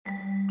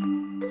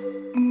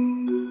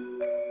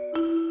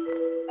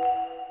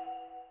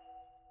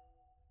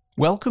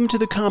Welcome to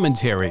The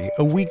Commentary,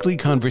 a weekly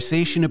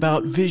conversation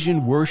about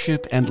vision,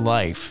 worship, and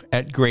life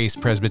at Grace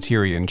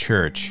Presbyterian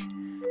Church.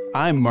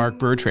 I'm Mark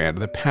Bertrand,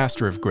 the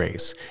pastor of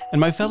Grace,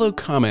 and my fellow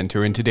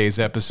commenter in today's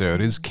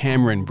episode is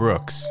Cameron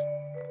Brooks.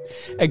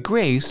 At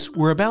Grace,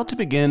 we're about to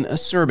begin a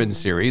sermon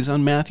series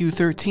on Matthew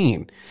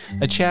 13,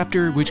 a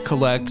chapter which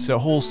collects a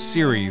whole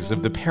series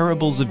of the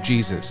parables of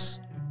Jesus.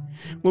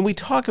 When we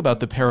talk about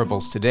the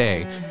parables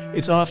today,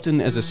 it's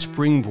often as a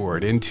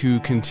springboard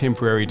into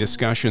contemporary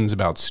discussions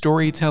about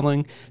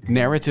storytelling,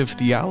 narrative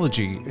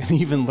theology, and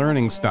even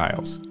learning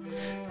styles.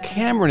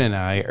 Cameron and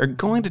I are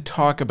going to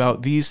talk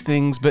about these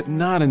things, but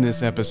not in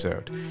this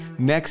episode.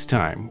 Next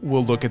time,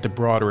 we'll look at the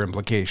broader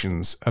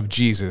implications of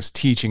Jesus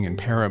teaching in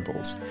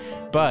parables.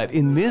 But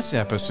in this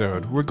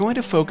episode, we're going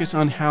to focus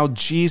on how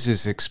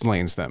Jesus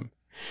explains them.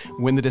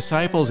 When the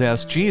disciples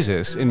ask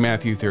Jesus in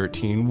Matthew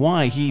 13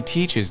 why he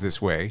teaches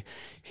this way,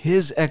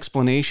 his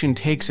explanation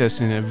takes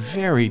us in a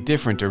very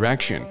different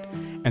direction,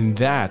 and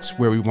that's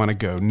where we want to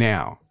go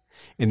now.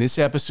 In this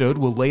episode,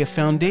 we'll lay a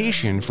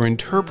foundation for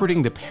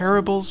interpreting the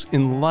parables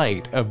in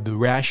light of the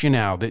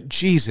rationale that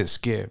Jesus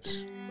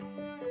gives.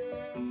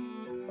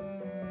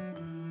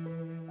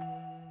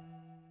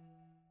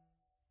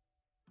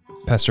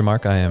 Pastor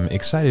Mark, I am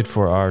excited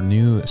for our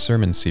new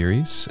sermon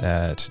series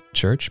at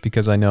church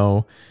because I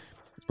know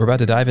we're about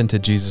to dive into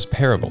Jesus'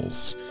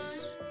 parables.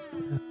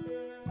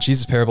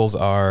 Jesus' parables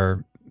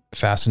are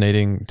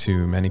fascinating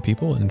to many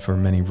people and for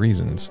many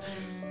reasons.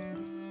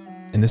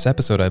 In this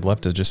episode, I'd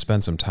love to just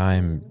spend some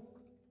time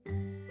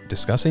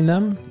discussing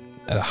them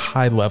at a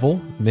high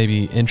level,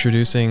 maybe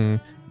introducing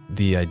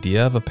the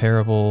idea of a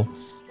parable,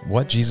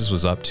 what Jesus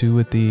was up to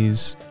with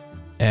these,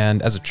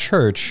 and as a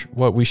church,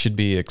 what we should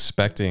be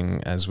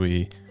expecting as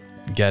we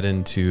get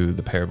into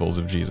the parables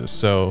of Jesus.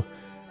 So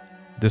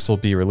this will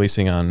be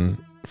releasing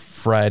on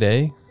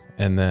Friday,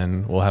 and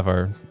then we'll have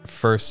our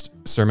first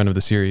sermon of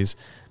the series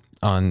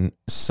on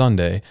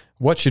Sunday.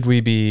 What should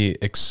we be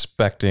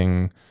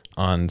expecting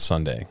on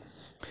Sunday?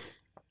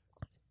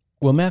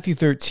 Well, Matthew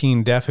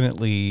 13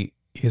 definitely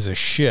is a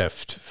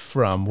shift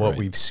from what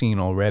we've seen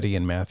already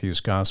in Matthew's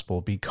gospel,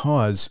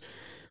 because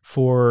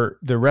for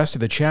the rest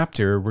of the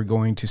chapter, we're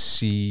going to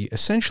see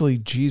essentially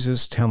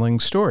Jesus telling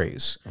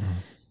stories. Mm-hmm.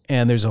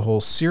 And there's a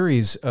whole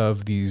series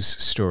of these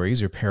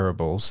stories or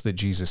parables that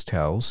Jesus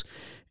tells,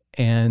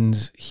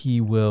 and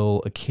he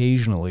will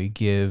occasionally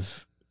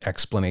give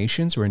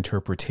explanations or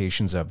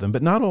interpretations of them,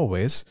 but not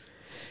always.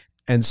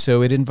 And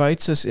so it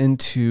invites us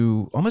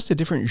into almost a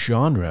different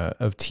genre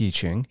of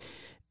teaching,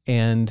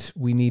 and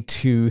we need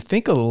to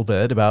think a little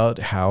bit about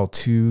how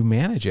to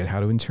manage it, how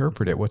to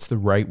interpret it, what's the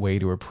right way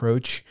to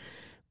approach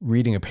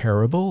reading a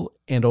parable,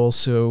 and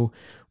also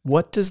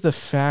what does the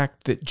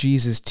fact that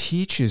Jesus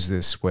teaches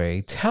this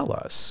way tell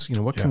us? You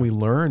know, what can we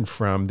learn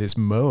from this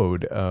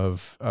mode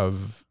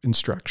of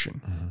instruction?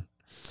 Mm-hmm.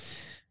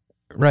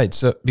 Right.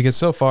 So, because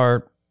so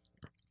far,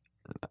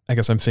 I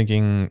guess I'm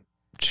thinking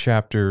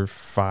chapter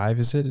 5,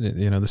 is it?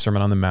 You know, the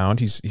Sermon on the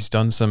Mount. He's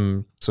done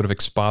some sort of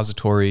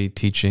expository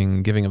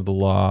teaching, giving of the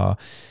law.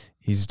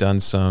 He's done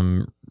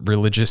some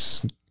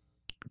religious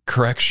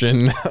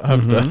correction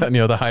of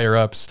the higher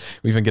ups.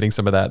 We've been getting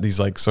some of that, these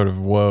like sort of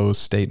woe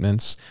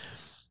statements.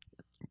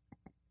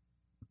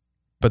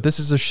 But this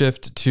is a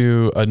shift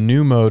to a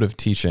new mode of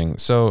teaching.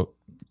 So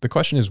the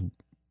question is,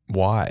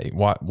 why?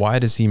 Why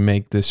does he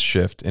make this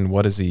shift, and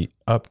what is he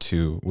up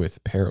to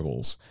with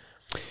parables?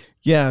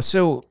 Yeah,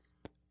 so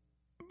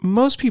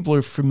most people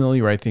are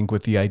familiar, I think,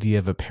 with the idea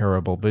of a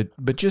parable,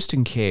 but just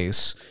in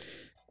case,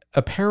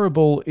 a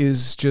parable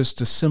is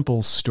just a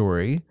simple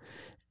story,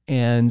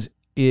 and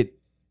it,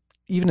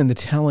 even in the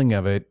telling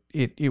of it,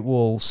 it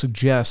will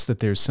suggest that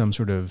there's some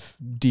sort of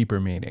deeper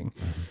meaning.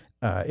 Mm-hmm.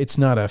 It's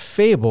not a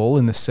fable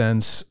in the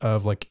sense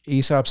of like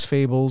Aesop's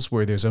fables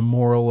where there's a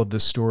moral of the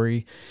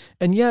story,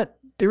 and yet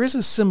there is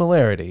a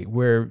similarity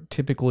where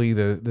typically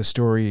the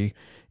story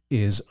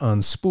is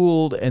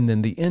unspooled, and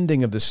then the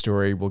ending of the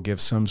story will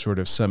give some sort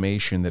of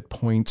summation that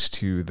points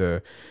to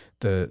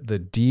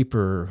the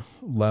deeper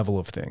level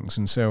of things.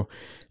 And so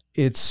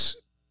it's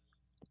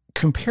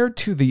compared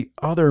to the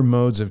other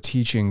modes of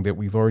teaching that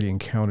we've already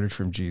encountered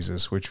from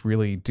Jesus, which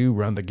really do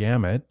run the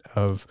gamut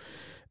of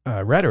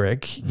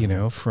rhetoric, you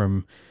know,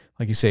 from,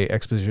 like you say,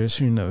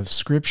 exposition of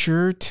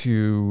scripture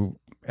to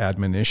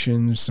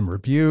admonition, some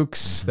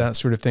rebukes, that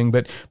sort of thing,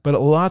 but a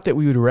lot that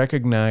we would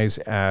recognize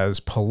as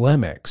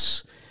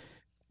polemics.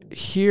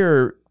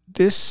 Here,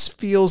 this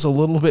feels a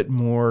little bit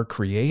more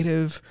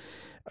creative,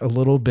 a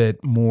little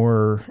bit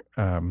more,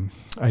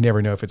 I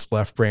never know if it's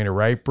left brain or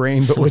right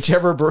brain, but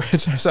whichever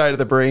side of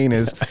the brain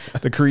is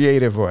the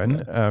creative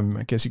one.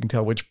 I guess you can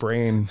tell which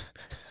brain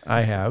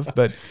I have,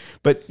 but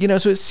you know,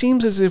 so it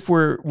seems as if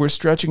we're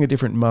stretching a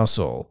different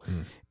muscle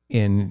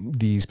in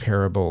these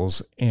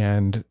parables,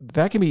 and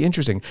that can be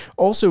interesting.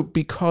 Also,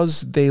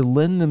 because they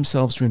lend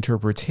themselves to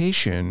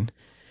interpretation,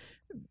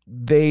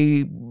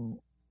 they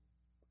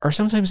are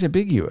sometimes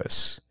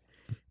ambiguous.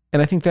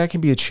 And I think that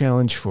can be a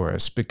challenge for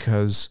us,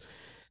 because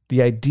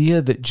the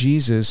idea that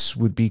Jesus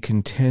would be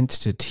content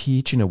to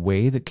teach in a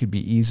way that could be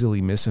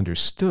easily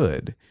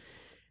misunderstood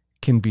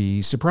can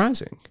be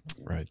surprising.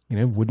 Right.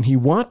 Wouldn't he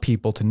want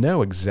people to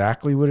know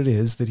exactly what it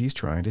is that he's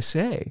trying to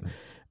say?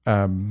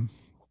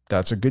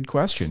 That's a good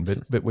question.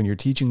 But when you're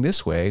teaching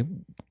this way,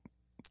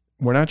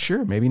 we're not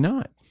sure. Maybe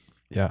not.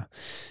 Yeah.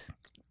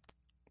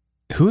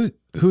 Who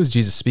is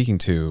Jesus speaking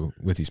to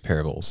with these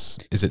parables?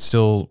 Is it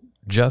still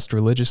just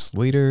religious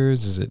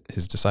leaders? Is it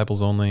his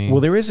disciples only? Well,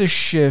 there is a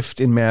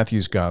shift in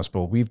Matthew's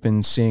gospel. We've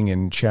been seeing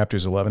in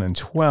chapters 11 and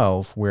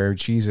 12 where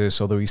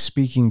Jesus, although he's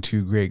speaking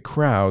to great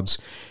crowds,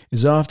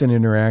 is often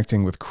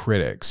interacting with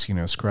critics,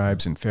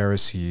 scribes and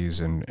Pharisees,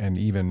 and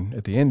even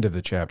at the end of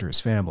the chapter, his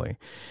family.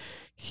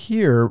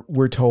 Here,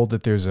 we're told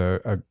that there's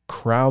a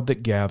crowd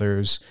that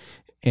gathers,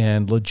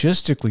 and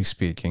logistically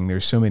speaking,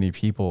 there's so many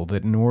people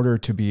that in order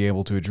to be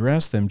able to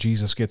address them,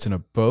 Jesus gets in a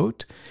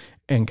boat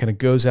and kind of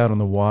goes out on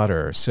the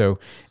water. So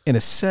in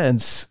a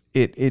sense,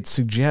 it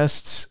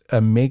suggests a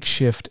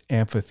makeshift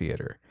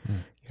amphitheater.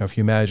 If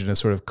you imagine a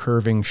sort of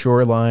curving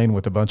shoreline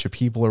with a bunch of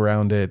people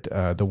around it,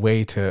 the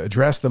way to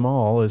address them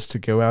all is to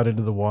go out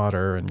into the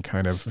water and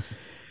kind of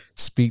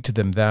speak to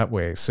them that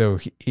way. So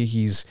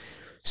he's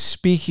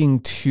speaking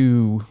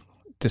to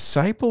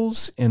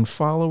disciples and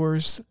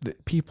followers,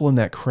 people in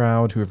that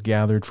crowd who have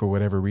gathered for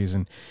whatever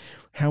reason.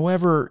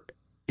 However,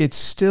 it's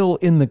still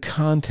in the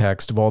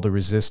context of all the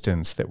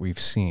resistance that we've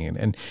seen.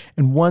 And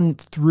one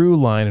through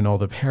line in all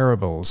the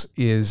parables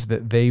is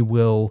that they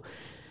will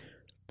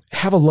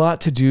have a lot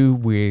to do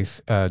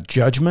with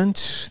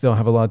judgment. They'll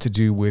have a lot to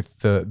do with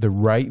the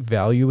right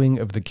valuing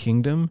of the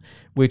kingdom,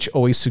 which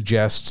always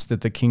suggests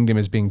that the kingdom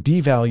is being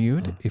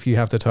devalued if you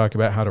have to talk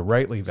about how to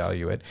rightly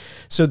value it.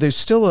 So there's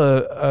still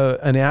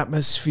an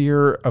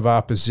atmosphere of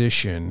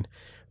opposition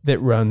that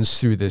runs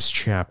through this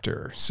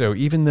chapter. So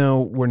even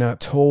though we're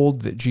not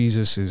told that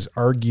Jesus is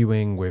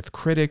arguing with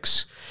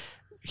critics,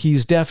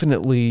 he's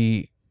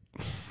definitely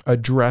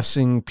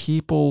addressing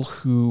people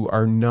who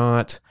are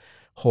not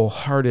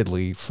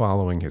wholeheartedly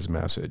following his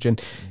message.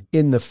 And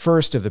in the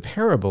first of the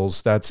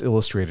parables, that's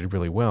illustrated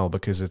really well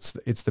because it's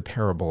the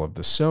parable of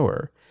the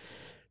sower.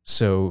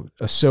 So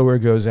a sower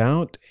goes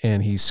out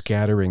and he's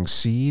scattering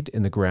seed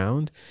in the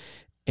ground,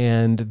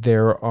 and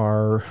there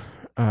are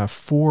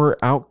 4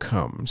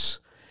 outcomes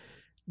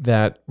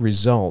that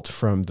result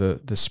from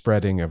the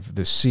spreading of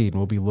the seed. And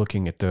we'll be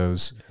looking at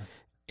those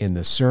in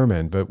the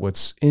sermon. But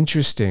what's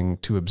interesting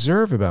to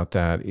observe about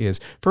that is,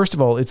 first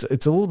of all, it's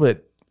a little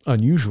bit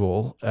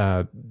unusual,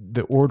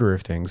 the order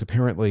of things.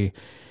 Apparently,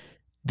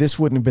 this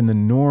wouldn't have been the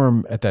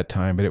norm at that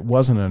time, but it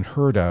wasn't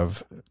unheard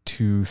of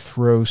to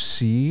throw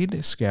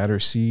seed, scatter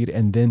seed,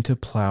 and then to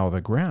plow the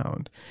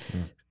ground,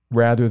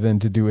 rather than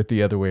to do it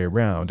the other way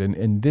around.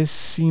 And this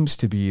seems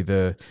to be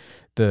the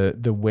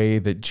way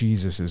that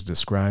Jesus is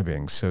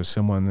describing. So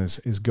someone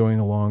is going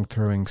along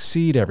throwing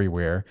seed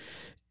everywhere,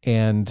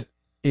 and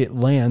it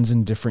lands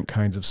in different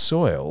kinds of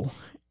soil,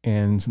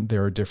 and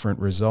there are different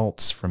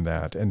results from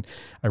that. And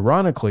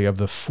ironically, of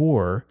the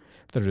 4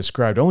 that are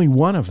described, only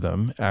one of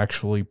them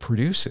actually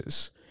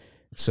produces.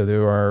 So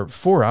there are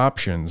 4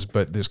 options,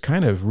 but there's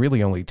kind of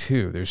really only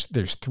 2.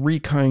 There's 3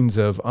 kinds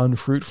of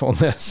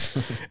unfruitfulness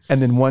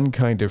and then 1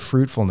 kind of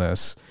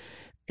fruitfulness.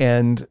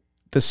 And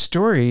the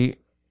story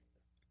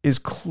is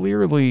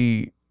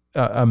clearly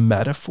a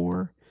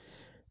metaphor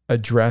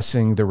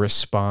addressing the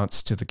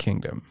response to the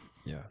kingdom.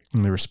 Yeah.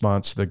 And the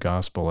response to the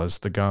gospel. As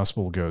the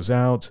gospel goes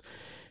out,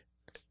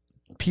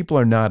 people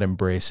are not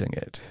embracing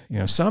it.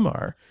 Some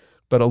are,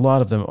 but a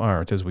lot of them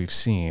aren't, as we've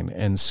seen.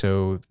 And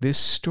so this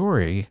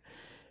story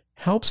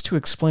helps to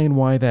explain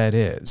why that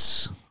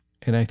is.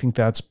 And I think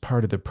that's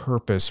part of the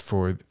purpose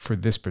for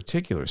this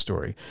particular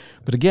story.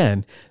 But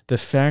again, the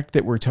fact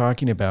that we're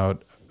talking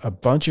about a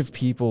bunch of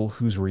people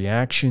whose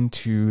reaction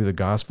to the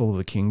gospel of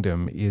the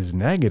kingdom is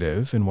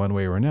negative in one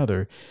way or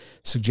another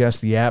suggests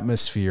the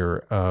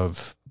atmosphere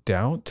of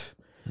doubt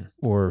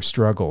or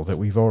struggle that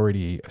we've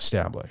already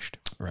established.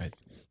 Right.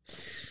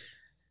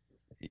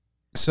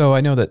 So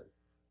I know that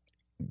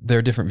there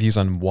are different views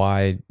on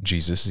why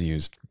Jesus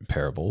used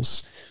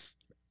parables.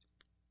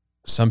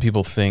 Some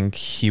people think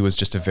he was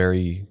just a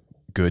very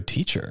good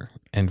teacher,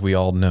 and we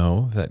all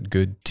know that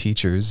good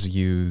teachers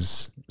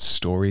use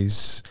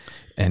stories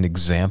and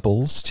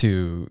examples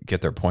to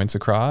get their points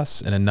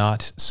across in a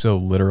not so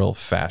literal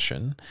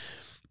fashion.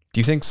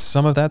 Do you think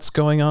some of that's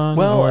going on?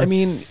 Well, I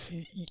mean,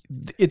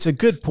 it's a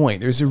good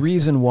point. There's a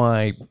reason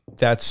why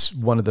that's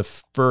one of the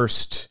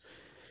first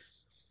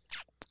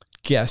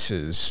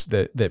guesses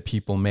that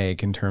people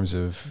make in terms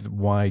of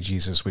why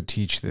Jesus would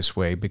teach this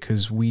way,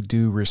 because we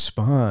do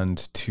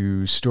respond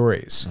to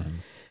stories. Mm-hmm.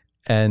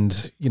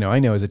 And, I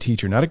know as a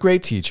teacher, not a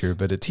great teacher,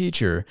 but a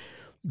teacher,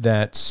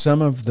 that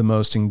some of the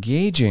most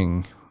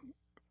engaging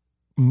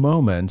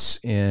moments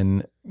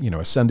in,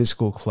 a Sunday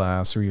school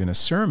class or even a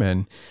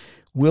sermon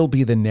will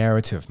be the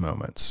narrative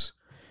moments.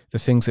 The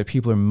things that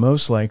people are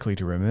most likely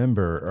to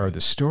remember are the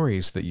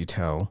stories that you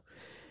tell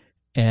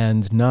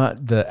and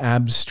not the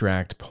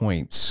abstract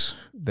points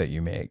that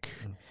you make.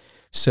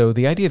 So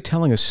the idea of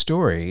telling a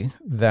story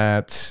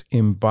that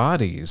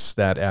embodies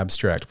that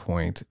abstract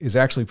point is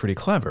actually pretty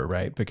clever,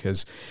 right?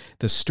 Because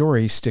the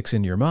story sticks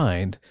in your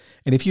mind.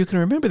 And if you can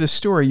remember the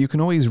story, you can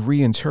always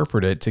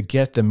reinterpret it to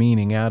get the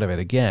meaning out of it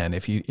again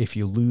if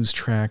you lose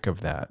track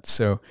of that.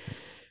 So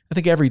I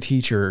think every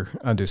teacher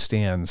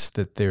understands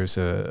that there's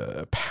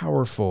a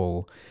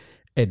powerful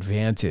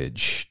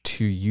advantage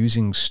to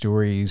using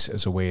stories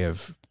as a way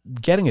of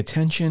getting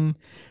attention,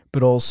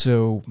 but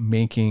also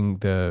making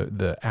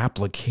the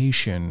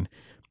application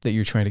that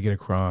you're trying to get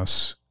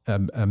across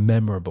a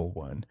memorable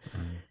one.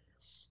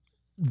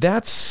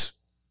 That's,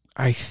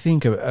 I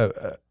think,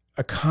 a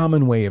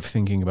common way of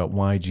thinking about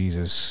why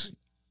Jesus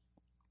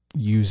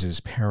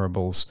uses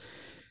parables.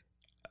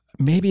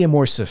 Maybe a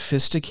more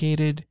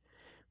sophisticated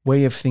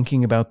way of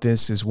thinking about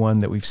this is one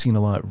that we've seen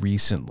a lot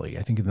recently.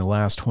 I think in the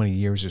last 20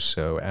 years or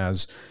so,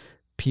 as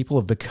people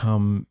have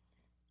become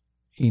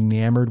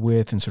enamored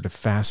with and sort of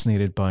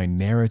fascinated by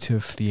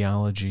narrative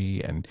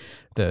theology and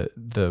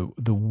the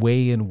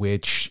way in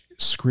which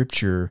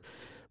Scripture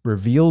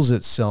reveals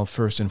itself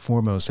first and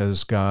foremost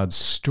as God's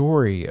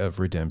story of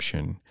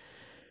redemption.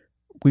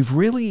 We've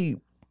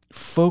really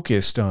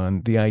focused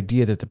on the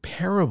idea that the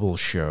parables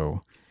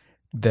show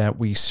that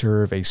we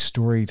serve a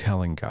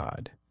storytelling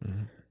God.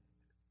 Mm-hmm.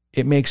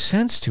 It makes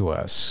sense to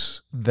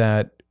us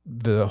that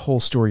the whole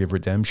story of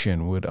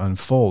redemption would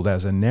unfold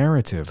as a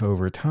narrative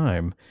over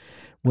time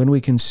when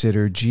we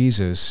consider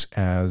Jesus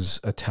as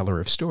a teller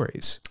of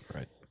stories,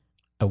 right?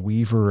 A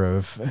weaver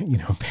of,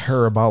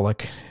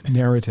 parabolic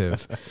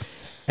narrative.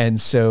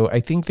 And so I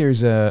think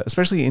there's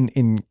especially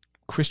in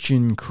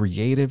Christian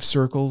creative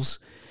circles,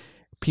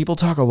 people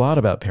talk a lot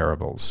about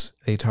parables.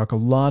 They talk a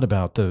lot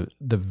about the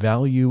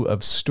value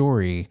of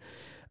story,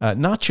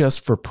 not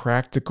just for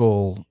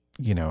practical,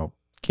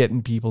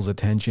 getting people's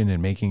attention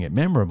and making it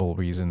memorable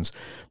reasons,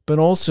 but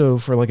also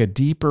for like a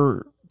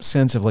deeper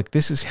sense of like,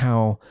 this is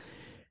how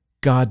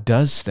God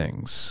does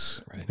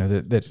things. Right.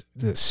 That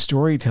the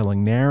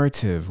storytelling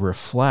narrative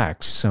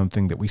reflects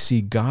something that we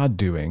see God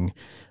doing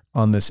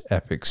on this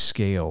epic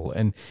scale.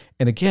 And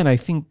again, I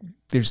think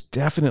there's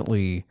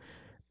definitely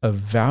a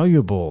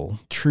valuable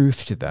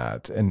truth to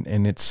that,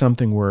 and it's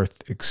something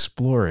worth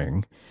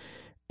exploring.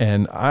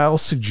 And I'll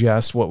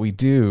suggest what we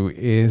do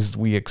is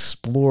we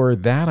explore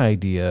that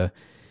idea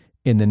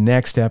in the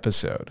next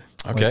episode.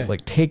 Okay.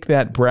 Like take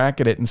that,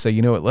 bracket it, and say,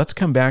 you know what, let's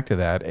come back to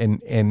that. And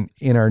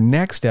in our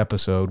next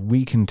episode,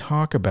 we can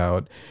talk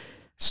about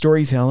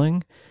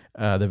storytelling,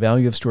 the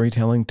value of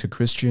storytelling to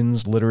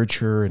Christians,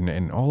 literature,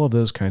 and all of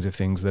those kinds of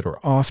things that are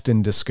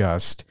often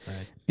discussed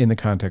in the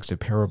context of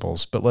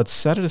parables. But let's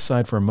set it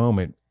aside for a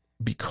moment,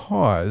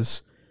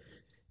 because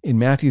in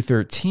Matthew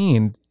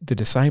 13, the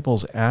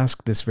disciples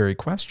ask this very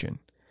question.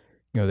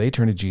 They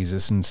turn to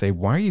Jesus and say,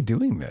 why are you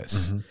doing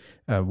this?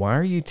 Mm-hmm. Why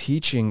are you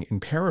teaching in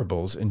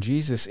parables? And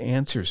Jesus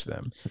answers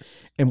them.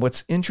 And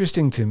what's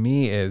interesting to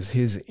me is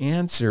his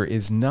answer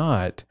is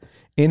not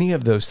any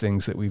of those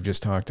things that we've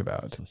just talked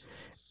about.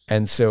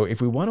 And so if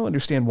we want to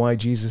understand why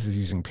Jesus is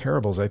using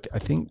parables, I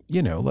think,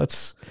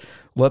 let's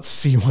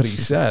see what he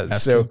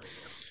says. So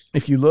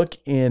if you look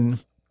in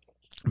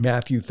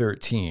Matthew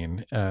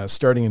 13,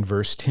 starting in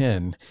verse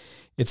 10,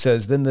 it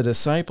says, "Then the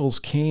disciples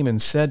came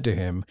and said to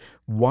him,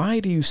 'Why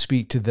do you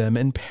speak to them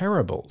in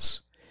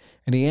parables?'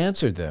 And he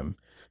answered them,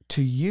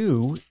 'To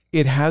you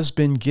it has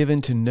been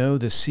given to know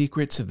the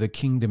secrets of the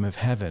kingdom of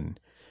heaven,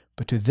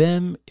 but to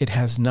them it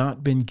has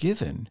not been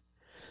given.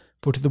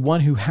 For to the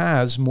one who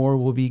has, more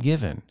will be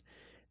given,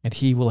 and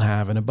he will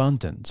have an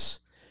abundance.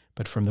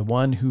 But from the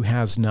one who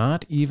has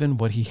not, even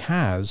what he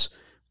has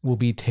will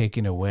be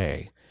taken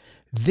away.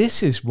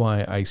 This is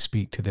why I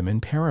speak to them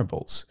in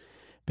parables,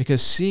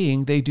 because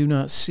seeing they do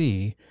not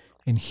see,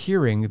 and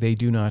hearing they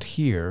do not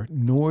hear,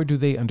 nor do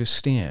they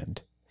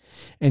understand.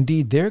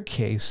 Indeed,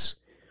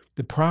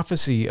 the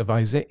prophecy of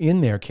Isaiah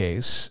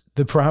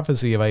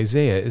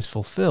is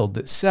fulfilled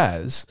that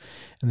says,"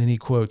 and then he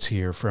quotes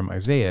here from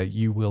Isaiah,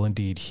 "You will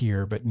indeed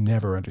hear, but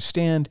never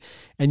understand,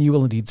 and you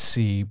will indeed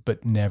see,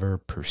 but never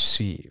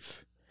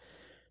perceive."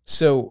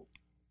 So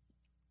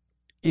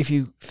if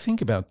you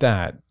think about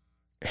that,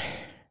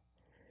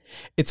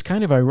 it's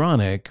kind of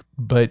ironic,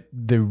 but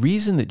the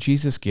reason that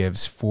Jesus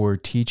gives for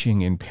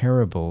teaching in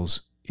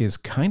parables is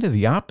kind of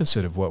the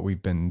opposite of what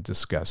we've been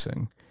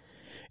discussing.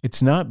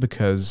 It's not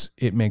because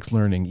it makes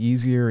learning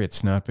easier.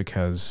 It's not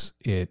because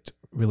it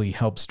really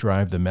helps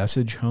drive the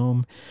message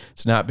home.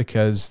 It's not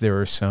because there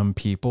are some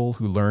people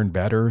who learn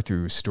better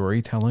through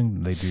storytelling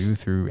than they do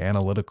through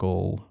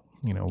analytical,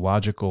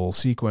 logical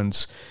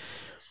sequence.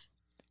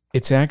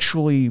 It's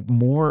actually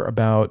more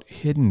about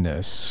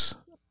hiddenness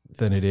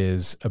than it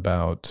is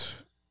about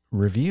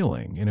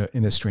revealing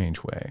in a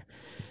strange way.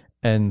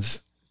 And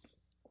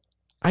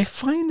I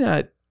find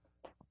that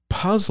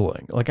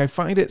puzzling. Like, I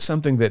find it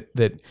something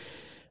that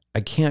I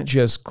can't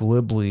just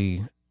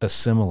glibly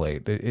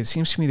assimilate. It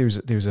seems to me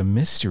there's a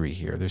mystery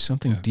here. There's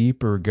something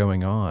deeper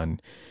going on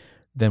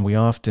than we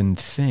often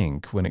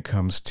think when it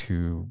comes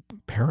to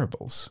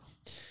parables.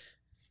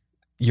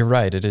 You're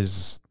right. It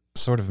is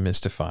sort of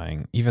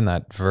mystifying. Even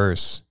that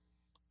verse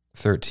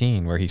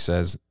 13, where he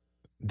says,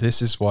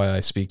 "This is why I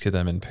speak to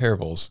them in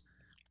parables,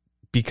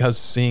 because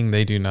seeing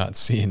they do not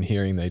see, and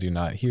hearing they do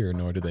not hear,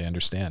 nor do they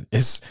understand."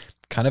 It's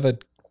kind of a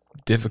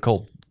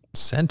difficult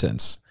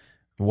sentence.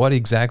 What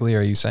exactly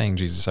are you saying,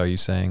 Jesus? Are you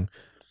saying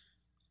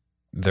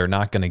they're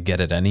not going to get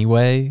it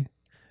anyway?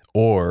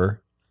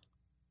 Or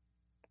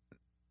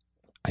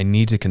I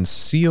need to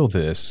conceal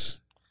this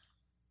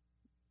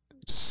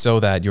so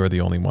that you're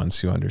the only ones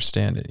who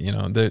understand it? You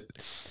know,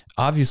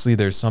 obviously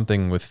there's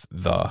something with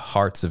the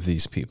hearts of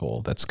these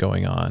people that's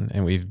going on,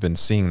 and we've been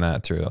seeing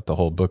that throughout the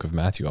whole book of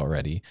Matthew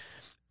already.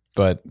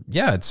 But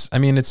yeah,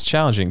 it's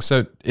challenging.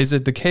 So is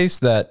it the case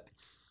that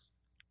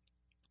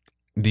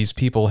these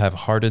people have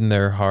hardened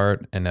their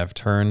heart and have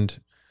turned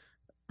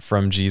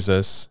from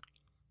Jesus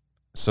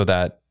so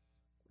that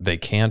they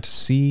can't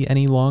see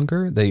any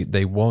longer?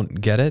 They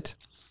won't get it?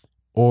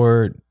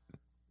 Or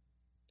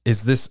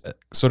is this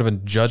sort of a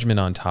judgment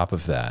on top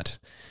of that,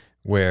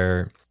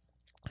 where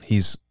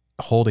he's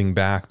holding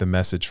back the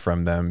message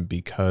from them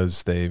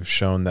because they've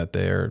shown that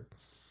they're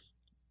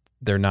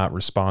not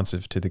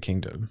responsive to the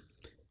kingdom?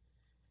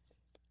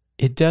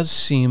 It does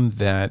seem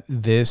that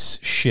this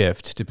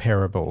shift to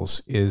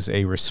parables is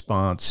a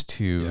response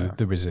to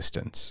the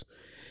resistance,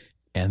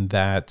 and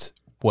that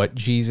what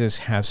Jesus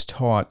has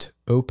taught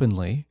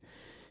openly,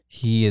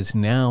 he is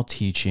now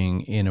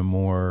teaching in a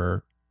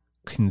more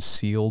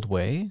concealed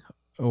way,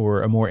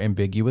 or a more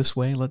ambiguous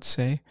way, let's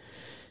say,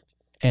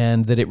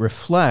 and that it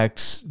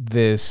reflects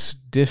this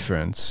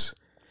difference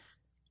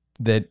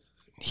that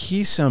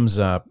he sums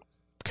up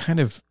kind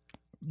of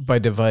by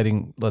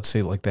dividing, let's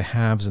say, like the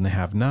haves and the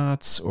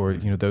have-nots, or,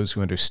 you know, those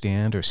who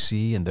understand or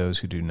see and those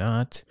who do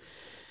not.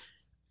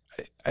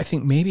 I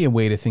think maybe a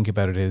way to think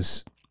about it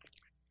is,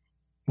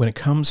 when it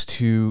comes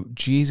to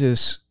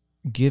Jesus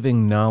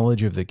giving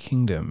knowledge of the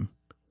kingdom,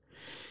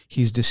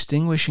 he's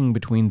distinguishing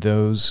between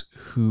those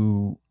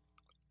who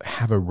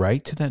have a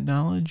right to that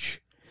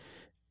knowledge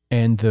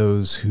and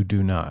those who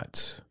do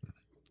not.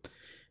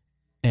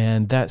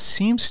 And that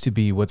seems to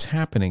be what's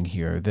happening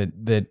here,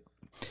 that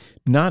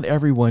not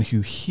everyone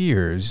who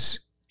hears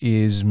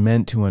is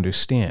meant to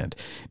understand.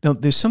 Now,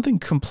 there's something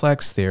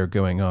complex there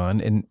going on,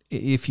 and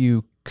if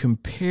you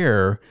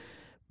compare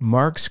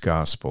Mark's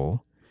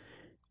gospel,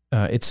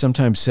 it's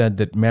sometimes said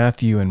that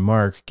Matthew and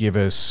Mark give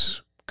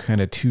us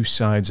kind of two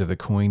sides of the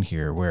coin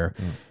here, where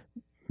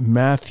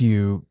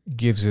Matthew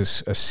gives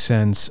us a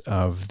sense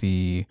of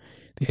the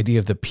idea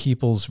of the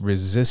people's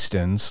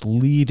resistance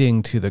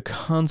leading to the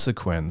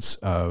consequence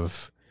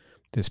of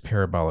this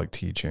parabolic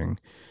teaching.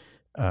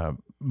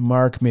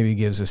 Mark maybe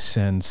gives a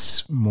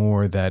sense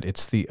more that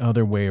it's the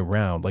other way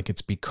around, like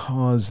it's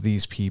because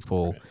these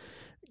people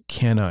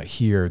cannot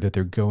hear that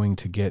they're going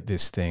to get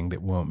this thing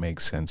that won't make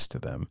sense to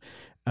them.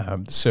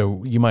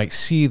 So you might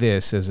see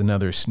this as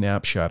another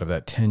snapshot of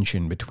that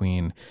tension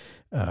between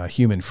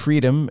human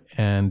freedom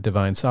and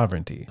divine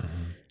sovereignty.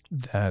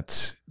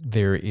 That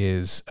there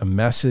is a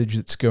message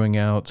that's going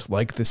out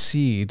like the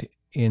seed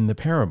in the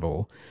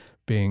parable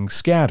being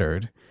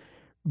scattered,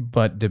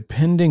 but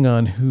depending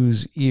on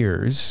whose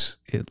ears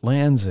it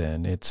lands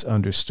in, it's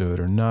understood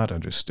or not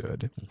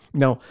understood.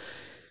 Now,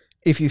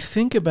 if you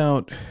think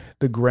about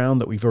the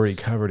ground that we've already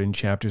covered in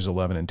chapters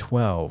 11 and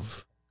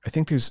 12, I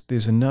think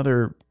there's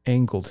another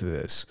angle to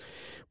this.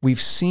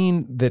 We've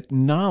seen that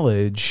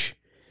knowledge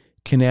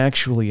can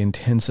actually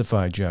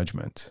intensify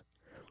judgment.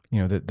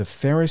 You know, that the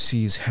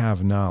Pharisees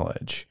have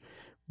knowledge,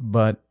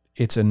 but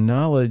it's a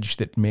knowledge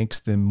that makes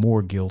them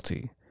more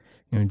guilty.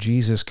 You know,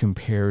 Jesus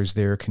compares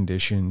their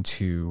condition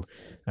to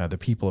the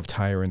people of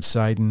Tyre and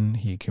Sidon.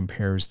 He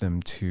compares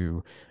them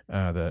to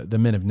the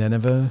men of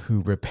Nineveh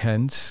who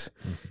repent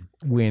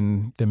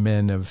when the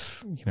men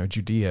of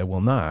Judea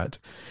will not.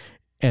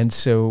 And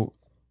so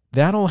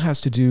that all has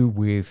to do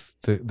with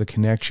the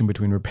connection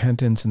between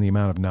repentance and the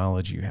amount of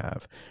knowledge you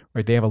have.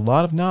 Right? They have a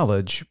lot of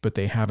knowledge, but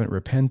they haven't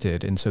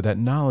repented, and so that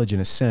knowledge, in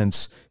a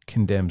sense,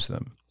 condemns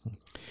them.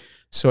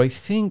 So I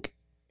think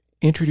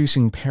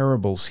introducing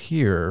parables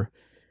here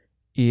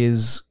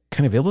is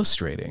kind of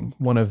illustrating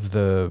one of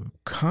the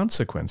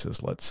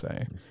consequences, let's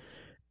say.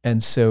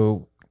 And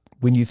so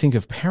when you think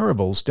of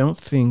parables, don't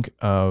think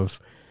of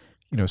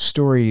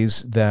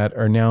stories that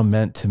are now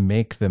meant to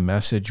make the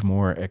message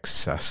more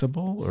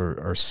accessible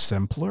or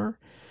simpler,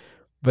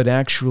 but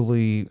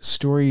actually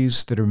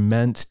stories that are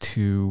meant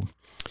to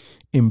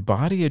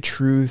embody a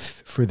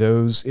truth for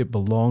those it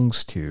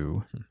belongs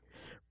to,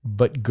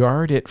 but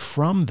guard it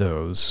from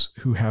those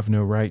who have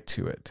no right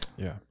to it.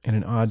 Yeah. In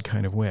an odd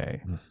kind of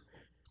way.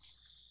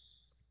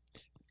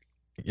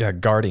 Yeah,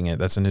 guarding it.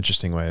 That's an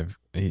interesting way of,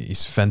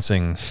 he's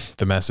fencing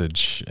the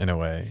message in a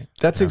way.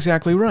 That's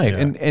exactly right.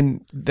 Yeah.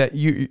 And that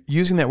you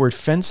using that word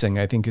fencing,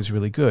 I think, is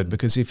really good,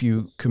 because if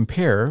you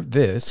compare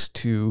this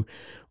to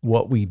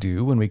what we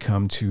do when we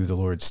come to the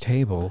Lord's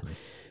table,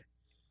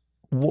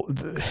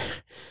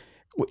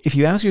 if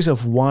you ask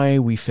yourself why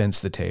we fence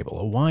the table,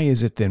 or why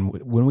is it then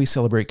when we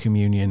celebrate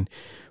communion,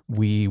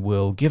 we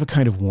will give a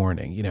kind of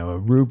warning, a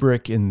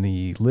rubric in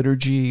the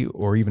liturgy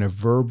or even a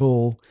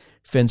verbal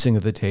fencing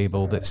of the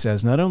table that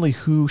says not only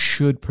who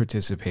should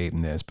participate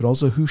in this, but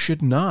also who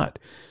should not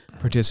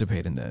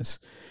participate in this.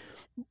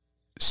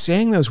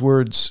 Saying those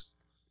words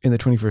in the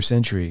 21st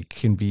century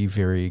can be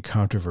very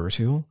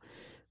controversial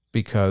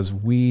because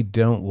we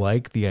don't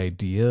like the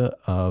idea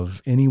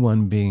of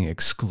anyone being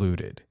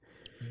excluded.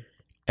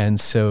 And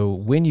so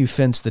when you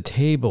fence the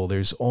table,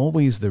 there's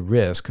always the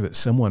risk that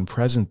someone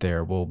present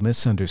there will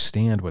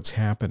misunderstand what's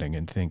happening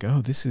and think,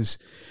 oh, this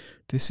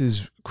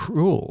is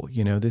cruel.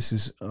 This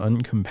is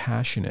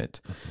uncompassionate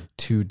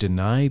to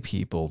deny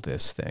people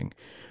this thing.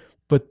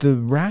 But the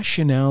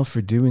rationale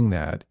for doing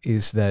that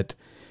is that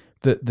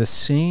the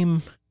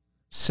same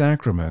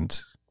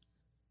sacrament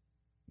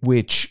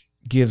which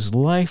gives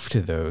life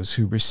to those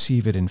who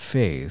receive it in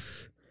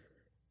faith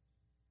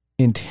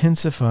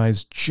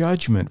intensifies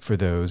judgment for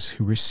those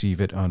who receive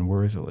it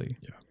unworthily.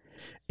 Yeah.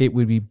 It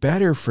would be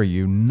better for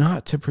you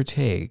not to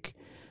partake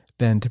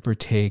than to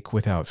partake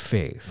without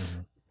faith.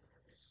 Mm-hmm.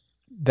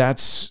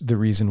 That's the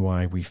reason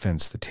why we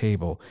fence the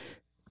table.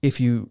 If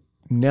you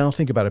now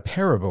think about a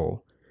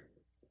parable,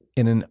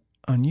 in an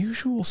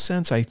unusual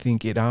sense, I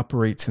think it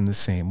operates in the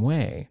same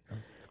way,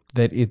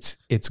 that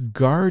it's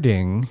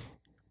guarding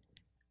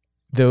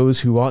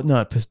those who ought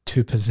not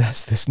to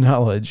possess this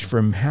knowledge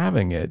from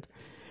having it,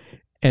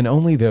 and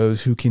only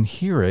those who can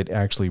hear it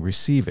actually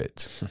receive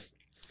it.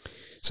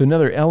 So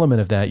another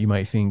element of that you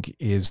might think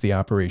is the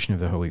operation of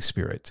the Holy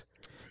Spirit.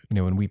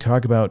 When we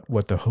talk about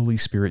what the Holy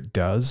Spirit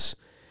does,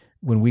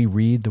 when we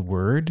read the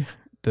word,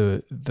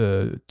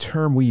 the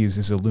term we use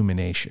is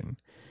illumination,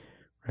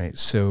 right?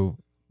 So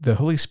the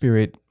Holy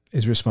Spirit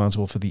is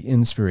responsible for the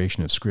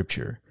inspiration of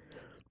Scripture.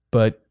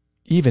 But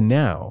even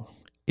now,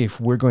 if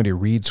we're going to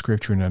read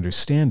Scripture and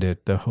understand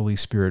it, the Holy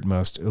Spirit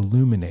must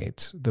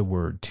illuminate the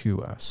word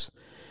to us.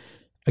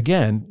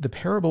 Again, the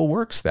parable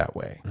works that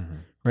way,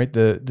 right?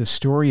 The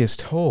story is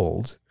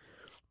told,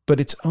 but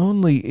it's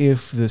only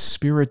if the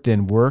Spirit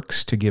then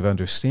works to give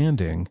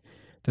understanding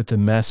that the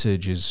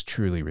message is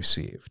truly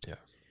received. Yeah.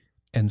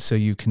 And so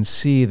you can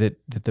see that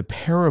the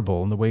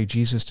parable and the way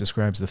Jesus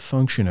describes the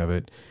function of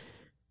it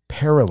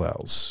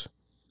parallels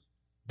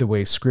the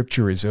way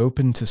Scripture is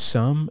open to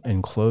some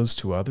and closed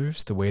to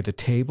others, the way the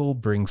table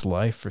brings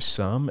life for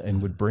some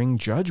and would bring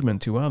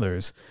judgment to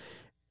others.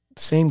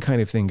 Same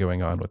kind of thing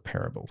going on with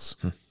parables.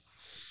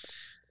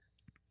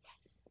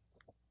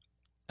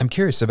 I'm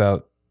curious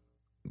about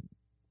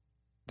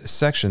the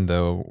section,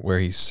 though, where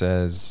he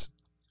says,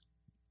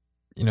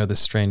 this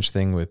strange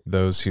thing with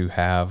those who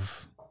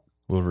have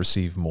will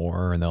receive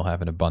more and they'll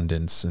have an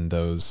abundance, and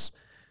those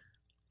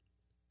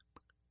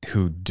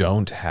who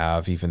don't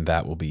have, even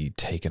that will be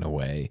taken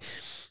away.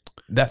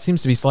 That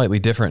seems to be slightly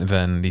different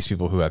than these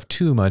people who have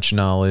too much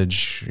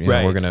knowledge.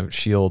 Right. We're going to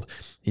shield.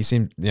 He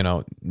seemed,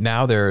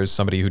 now there's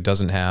somebody who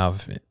doesn't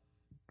have,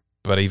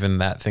 but even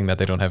that thing that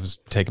they don't have is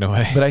taken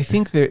away. But I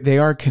think they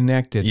are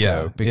connected,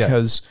 though,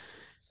 because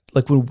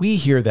like when we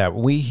hear that,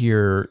 we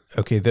hear,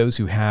 okay, those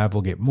who have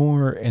will get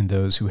more, and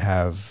those who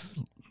have,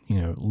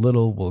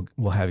 little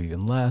will have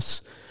even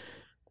less.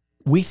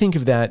 We think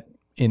of that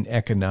in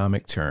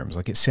economic terms.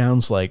 Like it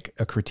sounds like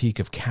a critique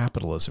of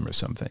capitalism or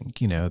something,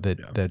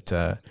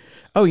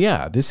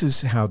 this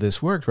is how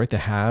this works, right? The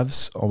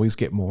haves always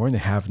get more and the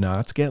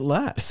have-nots get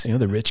less.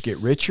 The rich get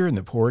richer and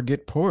the poor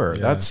get poorer.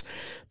 Yeah.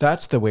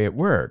 That's the way it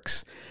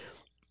works.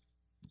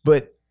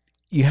 But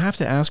you have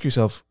to ask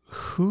yourself,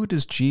 who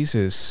does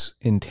Jesus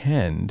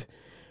intend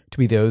to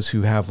be those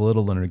who have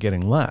little and are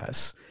getting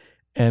less?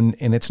 And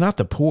it's not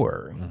the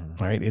poor,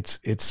 right?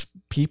 It's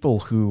people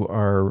who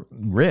are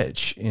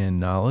rich in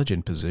knowledge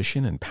and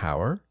position and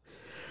power,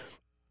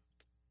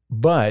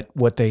 but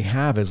what they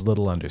have is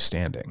little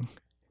understanding,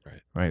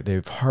 right?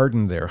 They've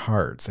hardened their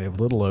hearts. They have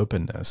little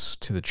openness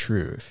to the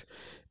truth.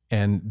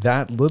 And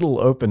that little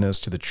openness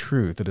to the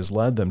truth that has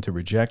led them to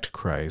reject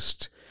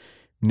Christ,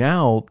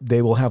 now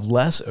they will have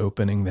less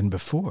opening than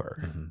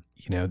before.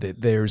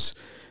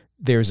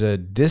 There's a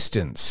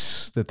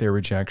distance that their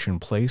rejection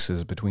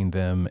places between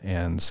them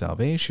and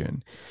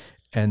salvation.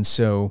 And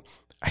so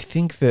I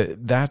think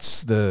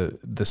that's the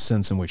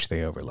sense in which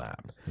they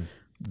overlap,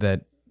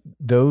 that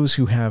those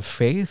who have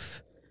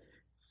faith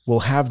will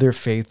have their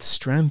faith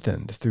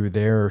strengthened through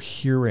their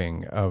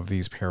hearing of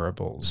these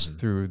parables,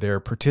 through their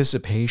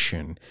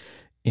participation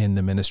in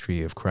the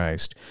ministry of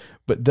Christ.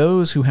 But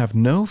those who have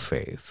no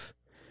faith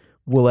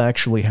will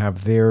actually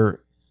have their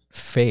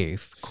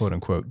faith, quote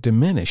unquote,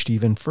 diminished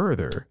even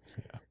further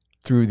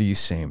through these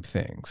same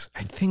things.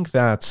 I think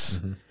that's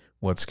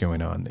what's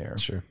going on there.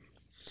 Sure.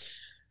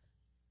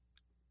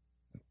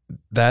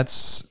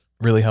 That's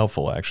really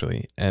helpful,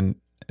 actually. And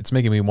it's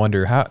making me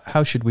wonder,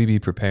 how should we be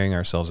preparing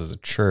ourselves as a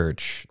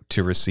church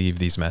to receive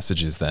these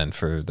messages then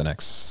for the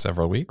next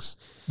several weeks?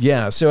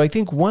 Yeah, so I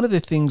think one of the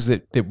things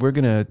that we're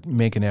going to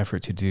make an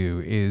effort to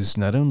do is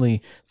not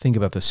only think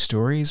about the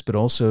stories, but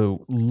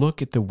also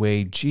look at the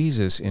way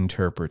Jesus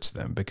interprets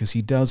them, because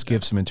he does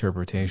give some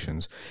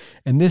interpretations.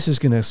 And this is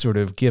going to sort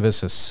of give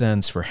us a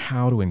sense for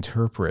how to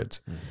interpret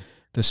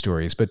the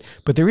stories. But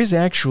there is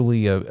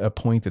actually a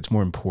point that's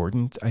more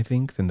important, I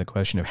think, than the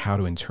question of how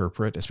to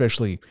interpret,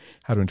 especially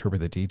how to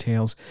interpret the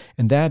details,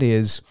 and that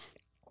is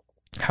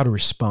how to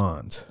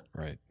respond.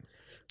 Right.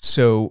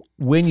 So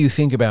when you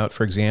think about,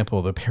 for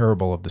example, the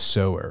parable of the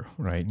sower,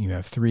 right? You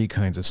have 3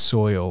 kinds of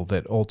soil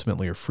that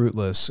ultimately are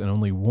fruitless and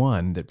only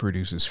one that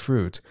produces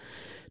fruit.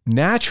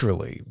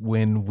 Naturally,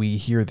 when we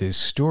hear this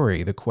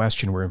story, the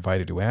question we're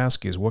invited to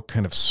ask is, what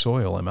kind of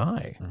soil am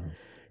I? Mm-hmm.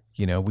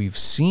 You know, we've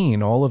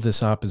seen all of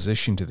this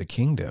opposition to the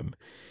kingdom.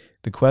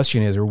 The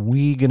question is, are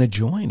we going to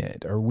join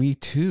it? Are we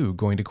too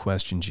going to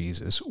question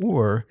Jesus?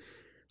 Or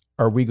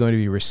are we going to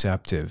be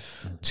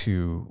receptive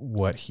to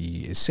what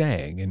he is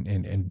saying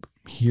and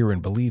hear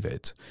and believe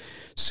it?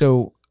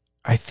 So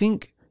I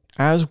think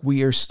as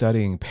we are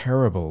studying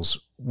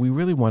parables, we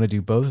really want to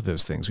do both of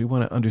those things. We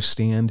want to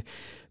understand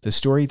the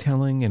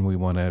storytelling and we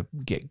want to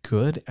get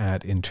good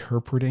at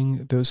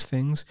interpreting those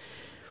things.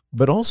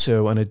 But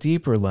also on a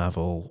deeper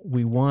level,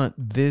 we want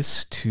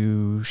this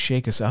to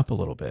shake us up a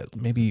little bit,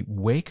 maybe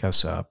wake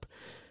us up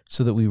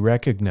so that we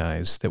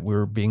recognize that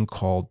we're being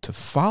called to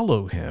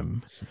follow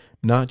him,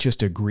 not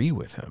just agree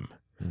with him.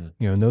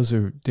 You know, and those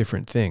are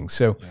different things.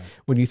 So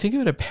when you think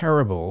about a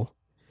parable,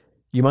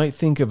 you might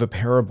think of a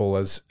parable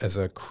as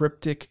a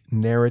cryptic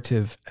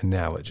narrative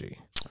analogy.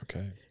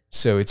 Okay.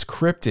 So it's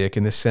cryptic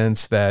in the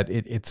sense that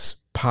it's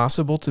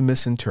possible to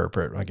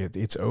misinterpret, like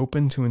it's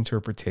open to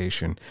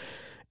interpretation.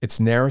 It's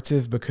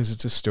narrative because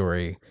it's a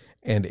story,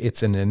 and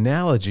it's an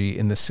analogy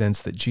in the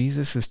sense that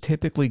Jesus is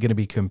typically going to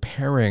be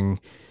comparing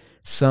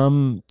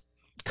some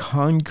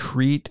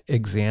concrete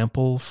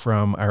example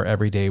from our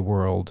everyday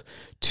world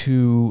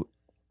to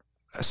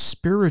a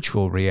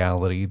spiritual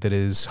reality that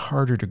is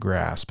harder to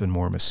grasp and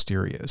more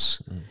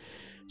mysterious.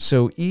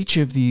 So each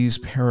of these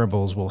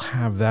parables will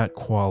have that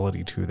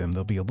quality to them.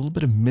 There'll be a little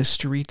bit of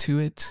mystery to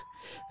it.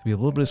 There'll be a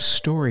little bit of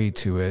story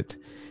to it.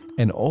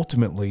 And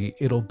ultimately,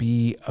 it'll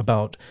be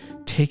about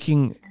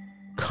taking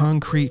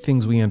concrete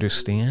things we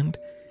understand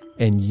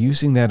and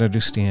using that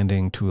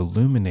understanding to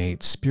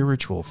illuminate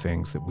spiritual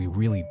things that we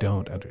really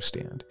don't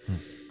understand.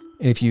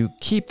 And if you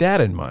keep that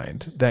in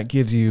mind, that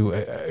gives you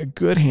a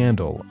good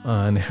handle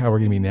on how we're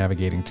going to be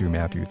navigating through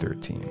Matthew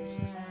 13.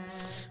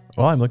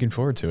 Well, I'm looking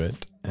forward to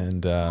it.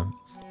 And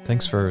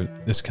thanks for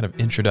this kind of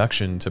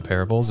introduction to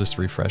parables, this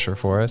refresher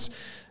for us.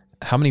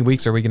 How many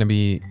weeks are we going to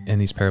be in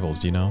these parables?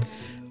 Do you know?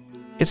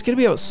 It's going to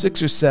be about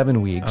 6 or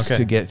 7 weeks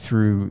to get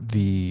through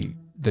the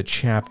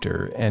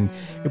chapter. And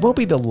it won't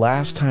be the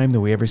last time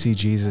that we ever see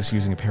Jesus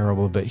using a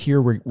parable, but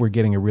here we're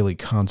getting a really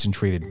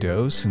concentrated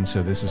dose. And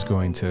so this is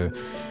going to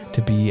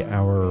be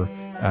our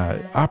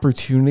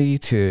opportunity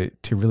to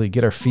really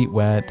get our feet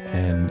wet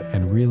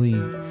and really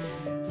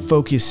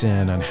focus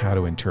in on how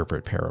to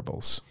interpret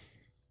parables.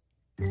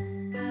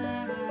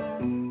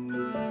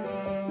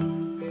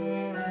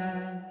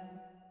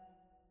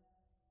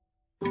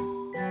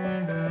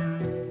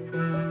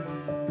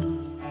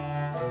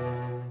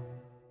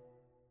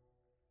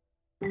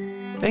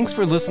 Thanks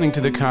for listening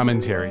to The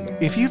Commentary.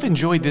 If you've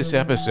enjoyed this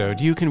episode,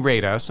 you can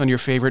rate us on your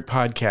favorite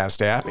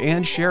podcast app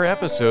and share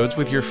episodes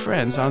with your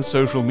friends on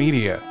social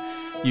media.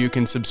 You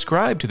can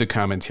subscribe to The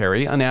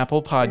Commentary on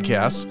Apple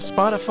Podcasts,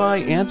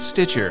 Spotify, and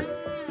Stitcher.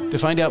 To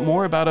find out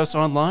more about us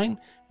online,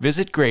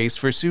 visit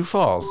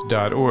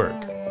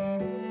graceforsiouxfalls.org.